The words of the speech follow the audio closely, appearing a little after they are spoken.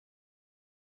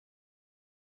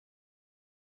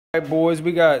All right, boys,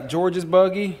 we got George's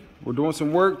buggy. We're doing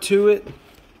some work to it.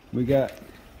 We got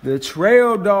the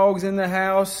trail dogs in the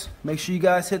house. Make sure you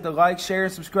guys hit the like, share,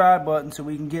 and subscribe button so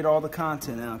we can get all the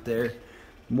content out there.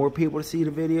 The more people to see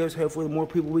the videos, hopefully the more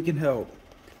people we can help.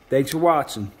 Thanks for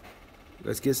watching.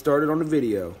 Let's get started on the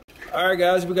video. All right,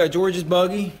 guys, we got George's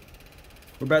buggy.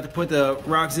 We're about to put the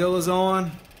ROXXZILLAS on.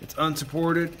 It's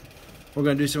unsupported. We're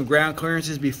gonna do some ground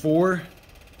clearances before.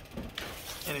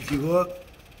 And if you look,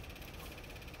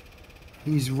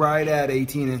 he's right at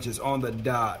 18 inches on the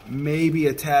dot, maybe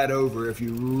a tad over if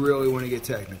you really want to get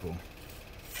technical.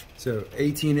 So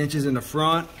 18 inches in the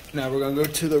front. Now we're going to go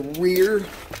to the rear.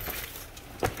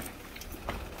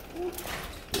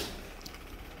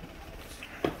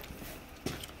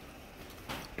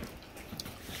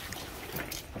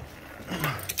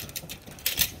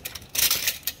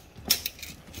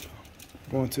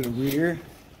 Going to the rear.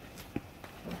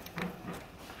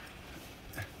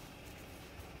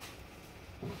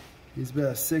 He's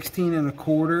about 16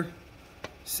 1/4,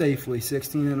 safely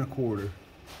 16 1/4.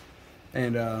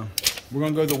 And we're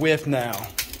gonna go the width now.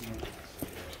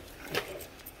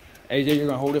 AJ, you're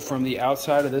gonna hold it from the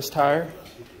outside of this tire,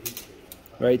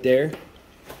 right there.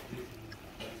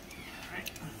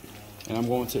 And I'm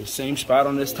going to the same spot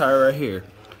on this tire right here.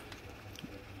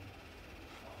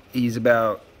 He's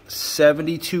about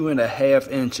 72 1/2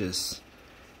 inches.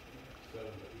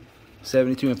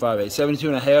 72 5/8.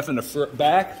 72 1/2 in the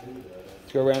back.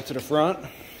 Let's go around to the front.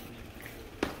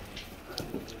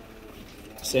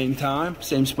 Same time,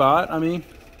 same spot, I mean.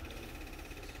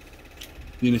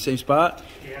 You in the same spot?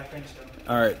 Yeah, I think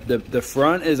so. Alright, the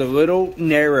front is a little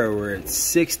narrower. It's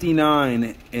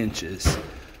 69 inches.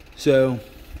 So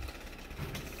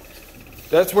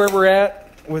that's where we're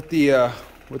at with the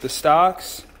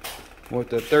stocks. With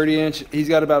the 30-inch, he's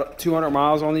got about 200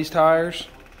 miles on these tires.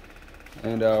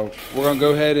 And we're going to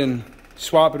go ahead and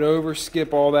swap it over,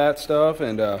 skip all that stuff,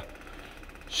 and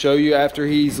show you after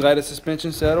he's let his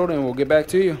suspension settled, and we'll get back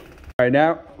to you. All right,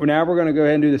 now we're going to go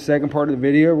ahead and do the second part of the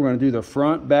video. We're going to do the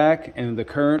front, back, and the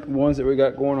current ones that we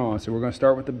got going on. So we're going to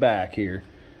start with the back here.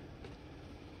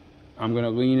 I'm going to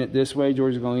lean it this way.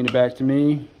 George is going to lean it back to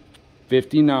me.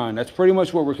 59. That's pretty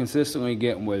much what we're consistently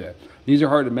getting with it. These are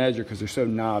hard to measure because they're so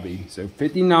knobby. So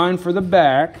 59 for the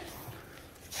back.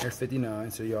 There's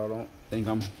 59, so y'all don't think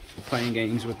I'm playing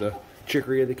games with the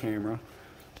trickery of the camera.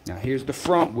 Now here's the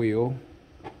front wheel.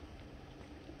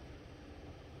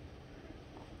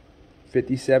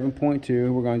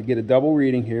 57.2. We're going to get a double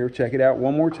reading here. Check it out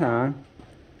one more time.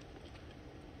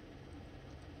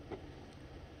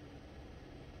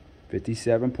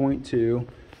 57.2.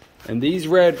 And these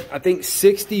read, I think,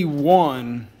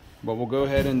 61, but we'll go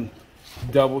ahead and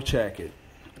double check it.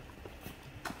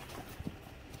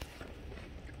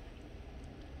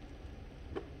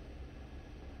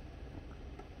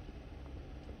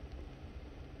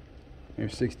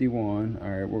 There's 61. All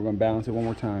right, we're gonna balance it one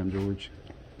more time, George.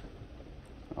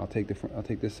 I'll take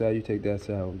this side, you take that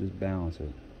side. We'll just balance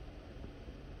it.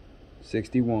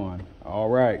 61. All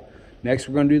right. Next,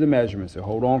 we're gonna do the measurements. So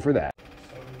hold on for that.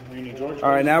 All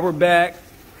right, now we're back.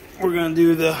 We're gonna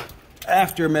do the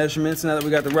after measurements. Now that we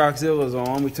got the ROXXZILLAS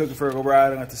on, we took it for a little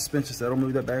ride. I got the suspension settle.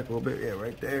 Move that back a little bit. Yeah,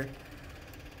 right there.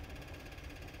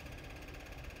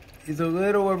 He's a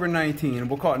little over 19.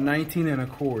 We'll call it 19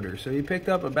 1/4. So he picked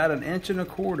up about 1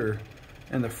 1/4 inches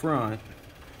in the front.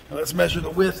 Now let's measure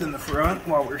the width in the front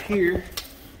while we're here.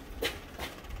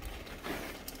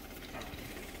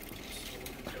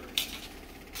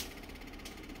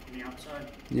 On the outside?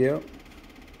 Yep.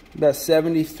 About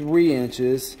 73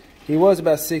 inches. He was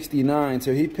about 69,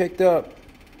 so he picked up.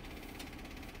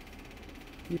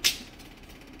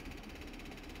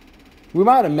 We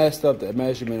might have messed up that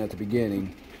measurement at the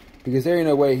beginning, because there ain't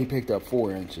no way he picked up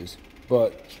 4 inches.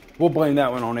 But we'll blame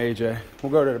that one on AJ.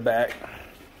 We'll go to the back.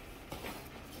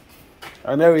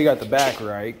 I know he got the back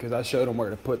right, because I showed him where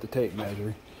to put the tape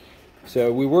measure.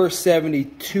 So we were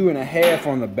 72 1/2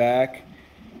 on the back.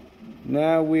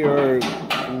 Now we are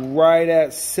right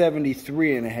at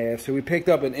 73 1/2. So we picked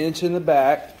up 1 inch in the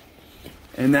back.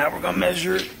 And now we're going to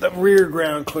measure the rear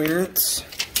ground clearance.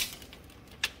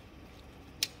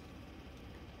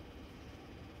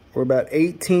 We're about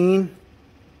 18.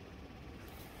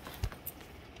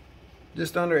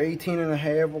 Just under 18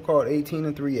 1/2. We'll call it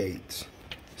 18 3/8.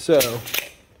 So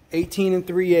 18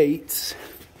 3/8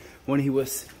 when he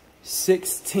was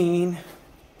 16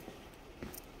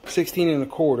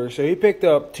 1/4. So he picked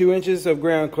up 2 inches of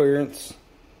ground clearance.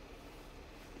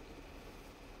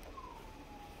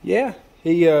 Yeah,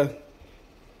 he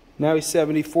now he's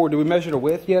 74. Did we measure the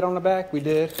width yet on the back? We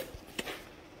did.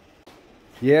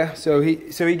 Yeah, so he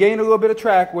gained a little bit of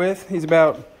track width. He's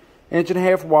about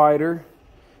 1.5 wider,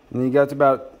 and he got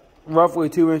about roughly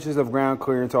 2 inches of ground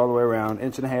clearance all the way around.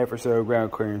 1.5 or so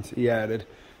ground clearance he added.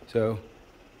 So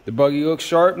the buggy looks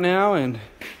sharp now, and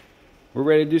we're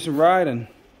ready to do some riding.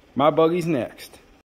 My buggy's next.